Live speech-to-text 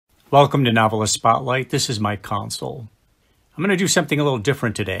Welcome to Novelist Spotlight. This is my Consol. I'm going to do something a little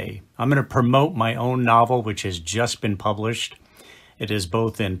different today. I'm going to promote my own novel, which has just been published. It is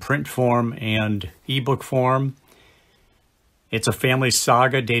both in print form and ebook form. It's a family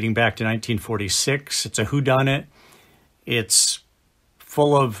saga dating back to 1946. It's a whodunit. It's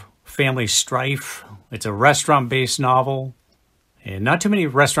full of family strife. It's a restaurant-based novel, and not too many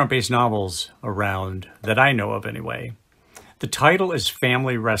restaurant-based novels around that I know of anyway. The title is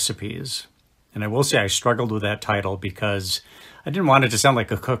Family Recipes, and I will say I struggled with that title because I didn't want it to sound like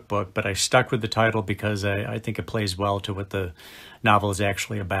a cookbook, but I stuck with the title because I think it plays well to what the novel is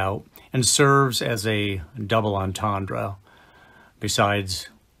actually about and serves as a double entendre. Besides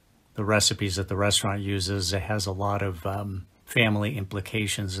the recipes that the restaurant uses, it has a lot of family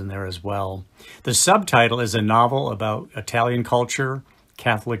implications in there as well. The subtitle is a novel about Italian culture,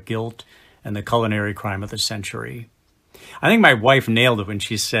 Catholic guilt, and the culinary crime of the century. I think my wife nailed it when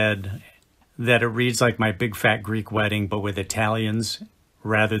she said that it reads like My Big Fat Greek Wedding, but with Italians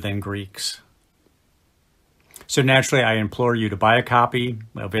rather than Greeks. So naturally, I implore you to buy a copy,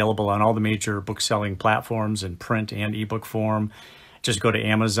 available on all the major book-selling platforms in print and ebook form. Just go to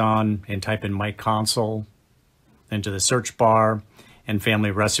Amazon and type in my Consol into the search bar, and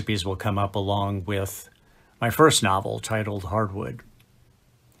Family Recipes will come up along with my first novel titled Hardwood.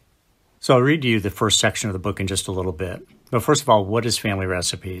 So I'll read you the first section of the book in just a little bit. But first of all, what is Family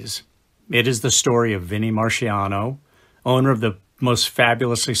Recipes? It is the story of Vinnie Marciano, owner of the most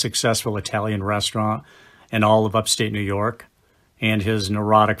fabulously successful Italian restaurant in all of upstate New York, and his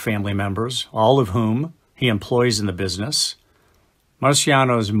neurotic family members, all of whom he employs in the business.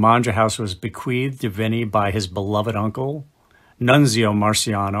 Marciano's Mangia House was bequeathed to Vinnie by his beloved uncle, Nunzio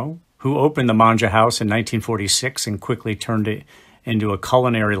Marciano, who opened the Mangia House in 1946 and quickly turned it into a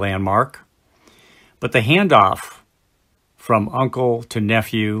culinary landmark. But the handoff from uncle to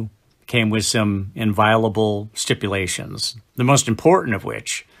nephew came with some inviolable stipulations, the most important of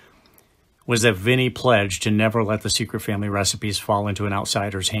which was that Vinnie pledged to never let the secret family recipes fall into an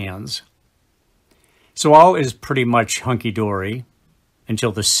outsider's hands. So all is pretty much hunky-dory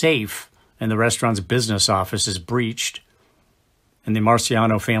until the safe in the restaurant's business office is breached and the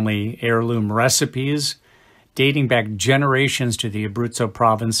Marciano family heirloom recipes dating back generations to the Abruzzo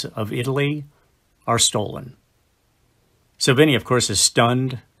province of Italy are stolen. So Vinnie, of course, is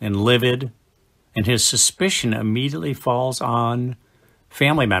stunned and livid, and his suspicion immediately falls on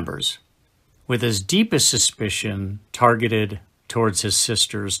family members, with his deepest suspicion targeted towards his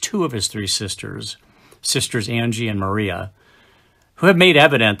sisters, two of his three sisters, sisters Angie and Maria, who have made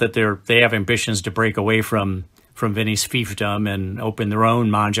evident that they have ambitions to break away from Vinnie's fiefdom and open their own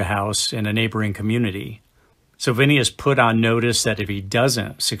Mangia House in a neighboring community. So Vinnie is put on notice that if he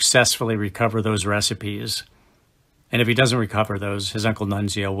doesn't successfully recover those recipes, and if he doesn't recover those, his uncle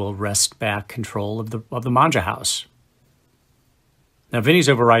Nunzio will wrest back control of the Mangia House. Now, Vinnie's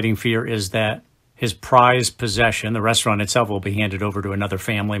overriding fear is that his prized possession, the restaurant itself, will be handed over to another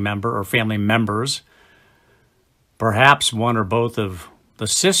family member or family members, perhaps one or both of the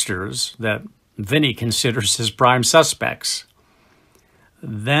sisters that Vinnie considers his prime suspects.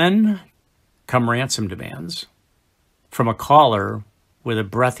 Then come ransom demands from a caller with a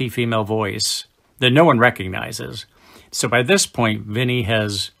breathy female voice that no one recognizes. So by this point, Vinnie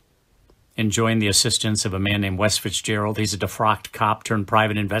has enjoined the assistance of a man named Wes Fitzgerald. He's a defrocked cop turned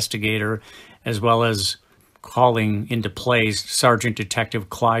private investigator, as well as calling into play Sergeant Detective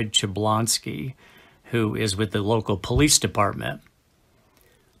Clyde Chablonsky, who is with the local police department.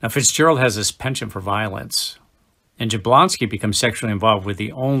 Now, Fitzgerald has this penchant for violence, and Jablonski becomes sexually involved with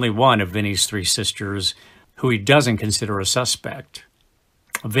the only one of Vinnie's three sisters who he doesn't consider a suspect.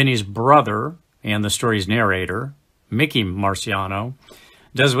 Vinnie's brother and the story's narrator, Mickey Marciano,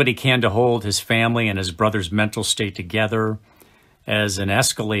 does what he can to hold his family and his brother's mental state together as an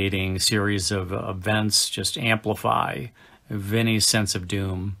escalating series of events just amplify Vinnie's sense of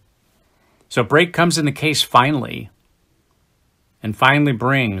doom. So a break comes in the case finally, and finally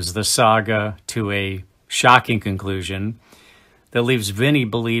brings the saga to a shocking conclusion that leaves Vinnie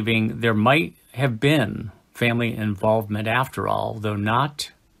believing there might have been family involvement after all, though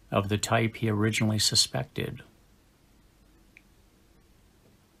not of the type he originally suspected.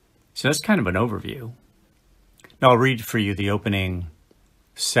 So that's kind of an overview. Now I'll read for you the opening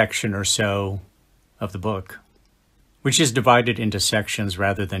section or so of the book, which is divided into sections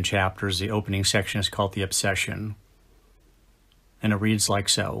rather than chapters. The opening section is called The Obsession, and it reads like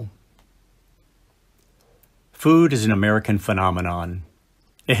so. Food is an American phenomenon.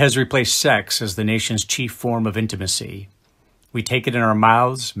 It has replaced sex as the nation's chief form of intimacy. We take it in our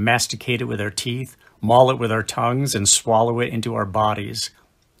mouths, masticate it with our teeth, maul it with our tongues, and swallow it into our bodies.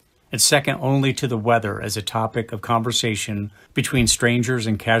 It's second only to the weather as a topic of conversation between strangers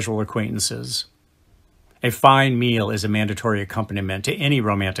and casual acquaintances. A fine meal is a mandatory accompaniment to any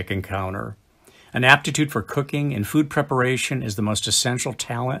romantic encounter. An aptitude for cooking and food preparation is the most essential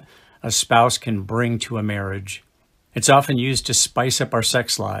talent a spouse can bring to a marriage. It's often used to spice up our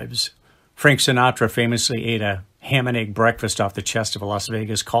sex lives. Frank Sinatra famously ate a ham and egg breakfast off the chest of a Las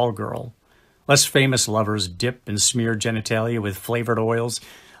Vegas call girl. Less famous lovers dip and smear genitalia with flavored oils,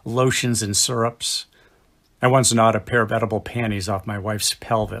 lotions, and syrups. I once gnawed a pair of edible panties off my wife's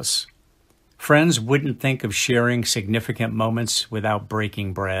pelvis. Friends wouldn't think of sharing significant moments without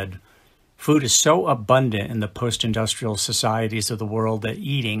breaking bread. Food is so abundant in the post-industrial societies of the world that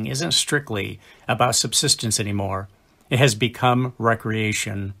eating isn't strictly about subsistence anymore. It has become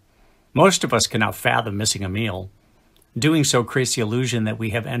recreation. Most of us cannot fathom missing a meal. Doing so creates the illusion that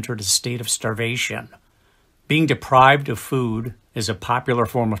we have entered a state of starvation. Being deprived of food is a popular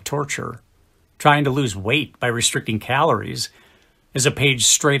form of torture. Trying to lose weight by restricting calories is a page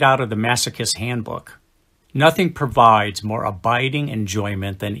straight out of the masochist handbook. Nothing provides more abiding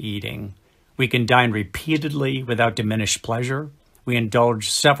enjoyment than eating. We can dine repeatedly without diminished pleasure. We indulge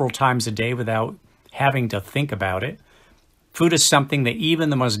several times a day without having to think about it. Food is something that even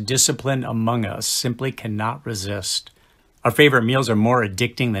the most disciplined among us simply cannot resist. Our favorite meals are more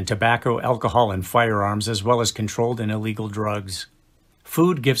addicting than tobacco, alcohol, and firearms, as well as controlled and illegal drugs.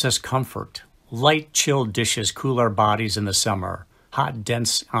 Food gives us comfort. Light, chilled dishes cool our bodies in the summer. Hot,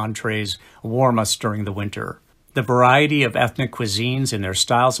 dense entrees warm us during the winter. The variety of ethnic cuisines and their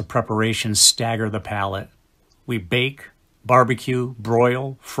styles of preparation stagger the palate. We bake, barbecue,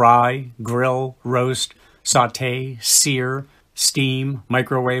 broil, fry, grill, roast, sauté, sear, steam,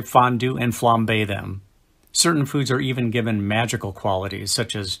 microwave, fondue, and flambe them. Certain foods are even given magical qualities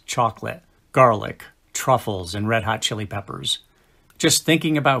such as chocolate, garlic, truffles, and red-hot chili peppers. Just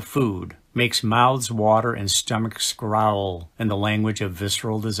thinking about food makes mouths water and stomachs growl in the language of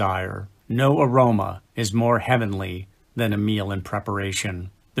visceral desire. No aroma is more heavenly than a meal in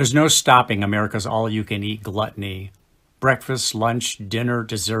preparation. There's no stopping America's all-you-can-eat gluttony. Breakfast, lunch, dinner,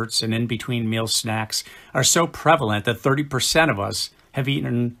 desserts, and in-between meal snacks are so prevalent that 30% of us have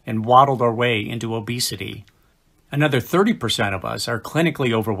eaten and waddled our way into obesity. Another 30% of us are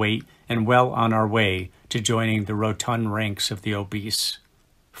clinically overweight and well on our way to joining the rotund ranks of the obese.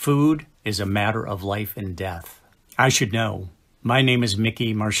 Food is a matter of life and death. I should know. My name is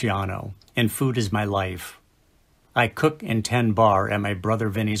Mickey Marciano, and food is my life. I cook and tend bar at my brother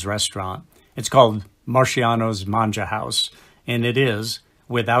Vinny's restaurant. It's called Marciano's Manja House, and it is,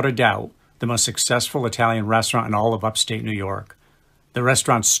 without a doubt, the most successful Italian restaurant in all of upstate New York. The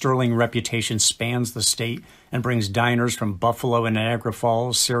restaurant's sterling reputation spans the state and brings diners from Buffalo and Niagara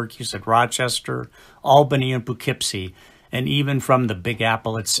Falls, Syracuse and Rochester, Albany and Poughkeepsie, and even from the Big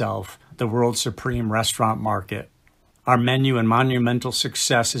Apple itself, the world's supreme restaurant market. Our menu and monumental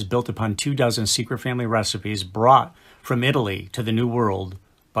success is built upon 24 secret family recipes brought from Italy to the New World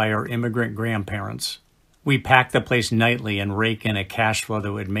by our immigrant grandparents. We pack the place nightly and rake in a cash flow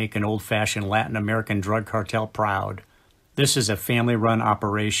that would make an old-fashioned Latin American drug cartel proud. This is a family-run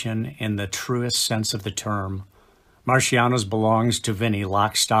operation in the truest sense of the term. Marciano's belongs to Vinny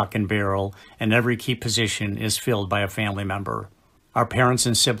lock, stock, and barrel, and every key position is filled by a family member. Our parents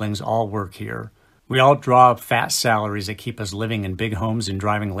and siblings all work here. We all draw fat salaries that keep us living in big homes and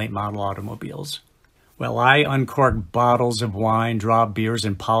driving late-model automobiles. While I uncork bottles of wine, draw beers,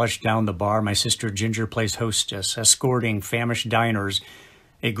 and polish down the bar, my sister Ginger plays hostess, escorting famished diners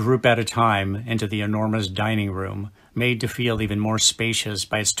a group at a time into the enormous dining room, made to feel even more spacious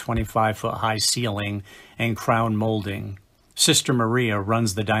by its 25-foot-high ceiling and crown molding. Sister Maria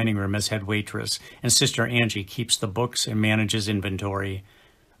runs the dining room as head waitress, and Sister Angie keeps the books and manages inventory.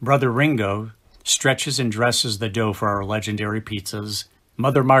 Brother Ringo stretches and dresses the dough for our legendary pizzas.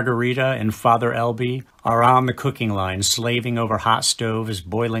 Mother Margarita and Father Elby are on the cooking line, slaving over hot stoves,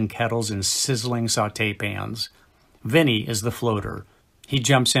 boiling kettles, and sizzling sauté pans. Vinny is the floater. He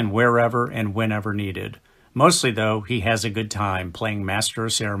jumps in wherever and whenever needed. Mostly, though, he has a good time playing master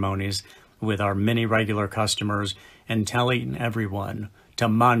of ceremonies with our many regular customers and telling everyone to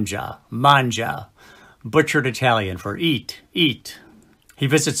mangia, mangia, butchered Italian for eat, eat. He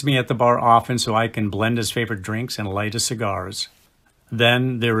visits me at the bar often so I can blend his favorite drinks and light his cigars.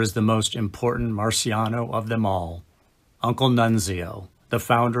 Then there is the most important Marciano of them all, Uncle Nunzio, the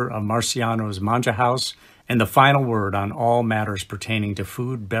founder of Marciano's Manja House and the final word on all matters pertaining to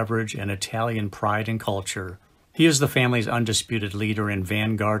food, beverage, and Italian pride and culture. He is the family's undisputed leader and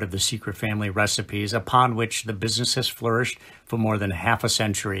vanguard of the secret family recipes upon which the business has flourished for more than half a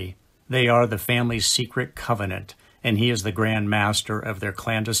century. They are the family's secret covenant, and he is the grand master of their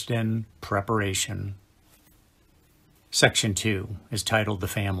clandestine preparation. Section 2 is titled The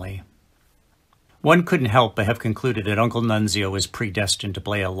Family. One couldn't help but have concluded that Uncle Nunzio was predestined to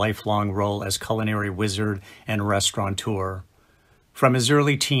play a lifelong role as culinary wizard and restaurateur. From his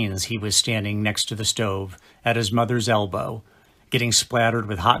early teens, he was standing next to the stove, at his mother's elbow, getting splattered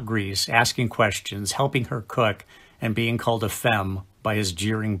with hot grease, asking questions, helping her cook, and being called a femme by his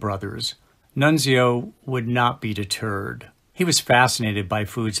jeering brothers. Nunzio would not be deterred. He was fascinated by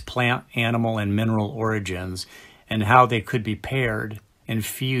food's plant, animal, and mineral origins, and how they could be paired and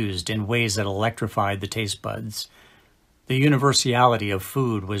fused in ways that electrified the taste buds. The universality of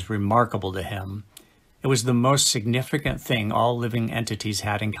food was remarkable to him. It was the most significant thing all living entities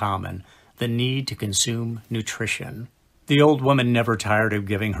had in common, the need to consume nutrition. The old woman never tired of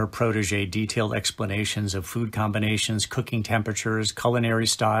giving her protege detailed explanations of food combinations, cooking temperatures, culinary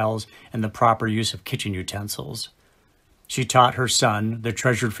styles, and the proper use of kitchen utensils. She taught her son the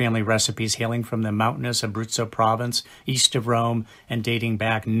treasured family recipes hailing from the mountainous Abruzzo province, east of Rome, and dating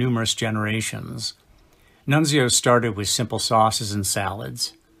back numerous generations. Nunzio started with simple sauces and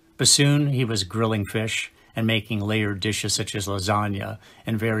salads, but soon he was grilling fish and making layered dishes such as lasagna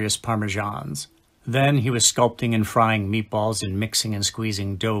and various parmesans. Then he was sculpting and frying meatballs and mixing and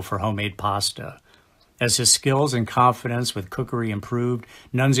squeezing dough for homemade pasta. As his skills and confidence with cookery improved,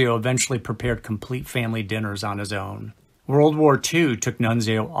 Nunzio eventually prepared complete family dinners on his own. World War II took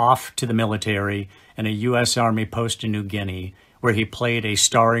Nunzio off to the military and a U.S. Army post in New Guinea, where he played a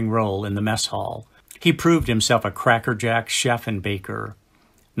starring role in the mess hall. He proved himself a crackerjack chef and baker.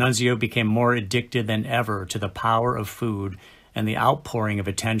 Nunzio became more addicted than ever to the power of food and the outpouring of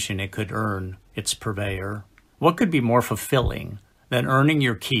attention it could earn its purveyor. What could be more fulfilling than earning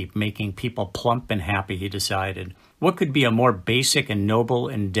your keep, making people plump and happy, he decided. What could be a more basic and noble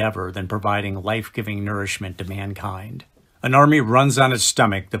endeavor than providing life-giving nourishment to mankind? An army runs on its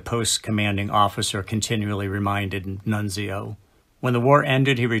stomach, the post's commanding officer continually reminded Nunzio. When the war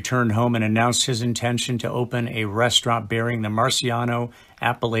ended, he returned home and announced his intention to open a restaurant bearing the Marciano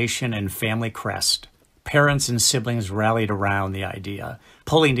appellation and family crest. Parents and siblings rallied around the idea,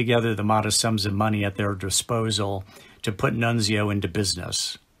 pulling together the modest sums of money at their disposal to put Nunzio into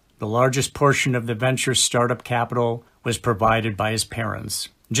business. The largest portion of the venture's startup capital was provided by his parents.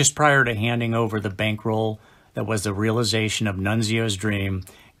 Just prior to handing over the bankroll that was the realization of Nunzio's dream,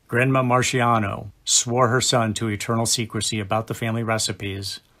 Grandma Marciano swore her son to eternal secrecy about the family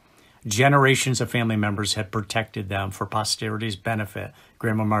recipes. Generations of family members had protected them for posterity's benefit,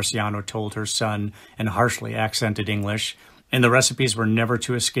 Grandma Marciano told her son in harshly accented English, and the recipes were never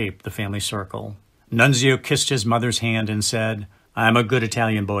to escape the family circle. Nunzio kissed his mother's hand and said, "I'm a good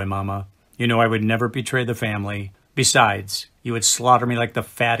Italian boy, Mama. You know I would never betray the family. Besides, you would slaughter me like the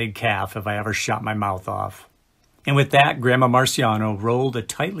fatted calf if I ever shot my mouth off." And with that, Grandma Marciano rolled a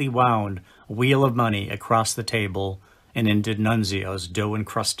tightly wound wheel of money across the table and into Nunzio's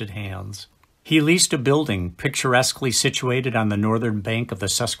dough-encrusted hands. He leased a building picturesquely situated on the northern bank of the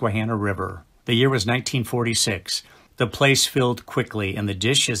Susquehanna River. The year was 1946. The place filled quickly, and the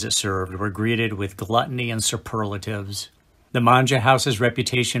dishes it served were greeted with gluttony and superlatives. The Manja House's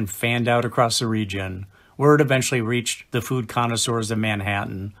reputation fanned out across the region. Word eventually reached the food connoisseurs of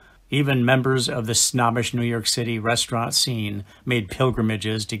Manhattan. Even members of the snobbish New York City restaurant scene made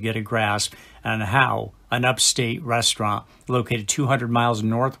pilgrimages to get a grasp on how an upstate restaurant located 200 miles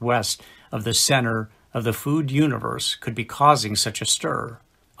northwest of the center of the food universe could be causing such a stir.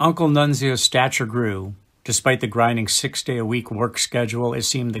 Uncle Nunzio's stature grew. Despite the grinding 6-day-a-week work schedule, it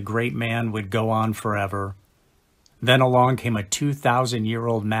seemed the great man would go on forever. Then along came a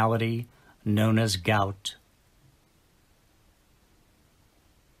 2,000-year-old malady known as gout.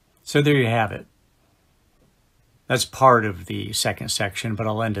 So there you have it. That's part of the second section, but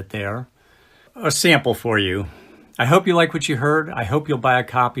I'll end it there. A sample for you. I hope you like what you heard. I hope you'll buy a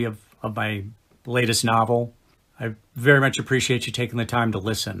copy of my latest novel. I very much appreciate you taking the time to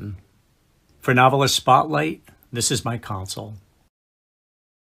listen. For Novelist Spotlight, this is my Consol.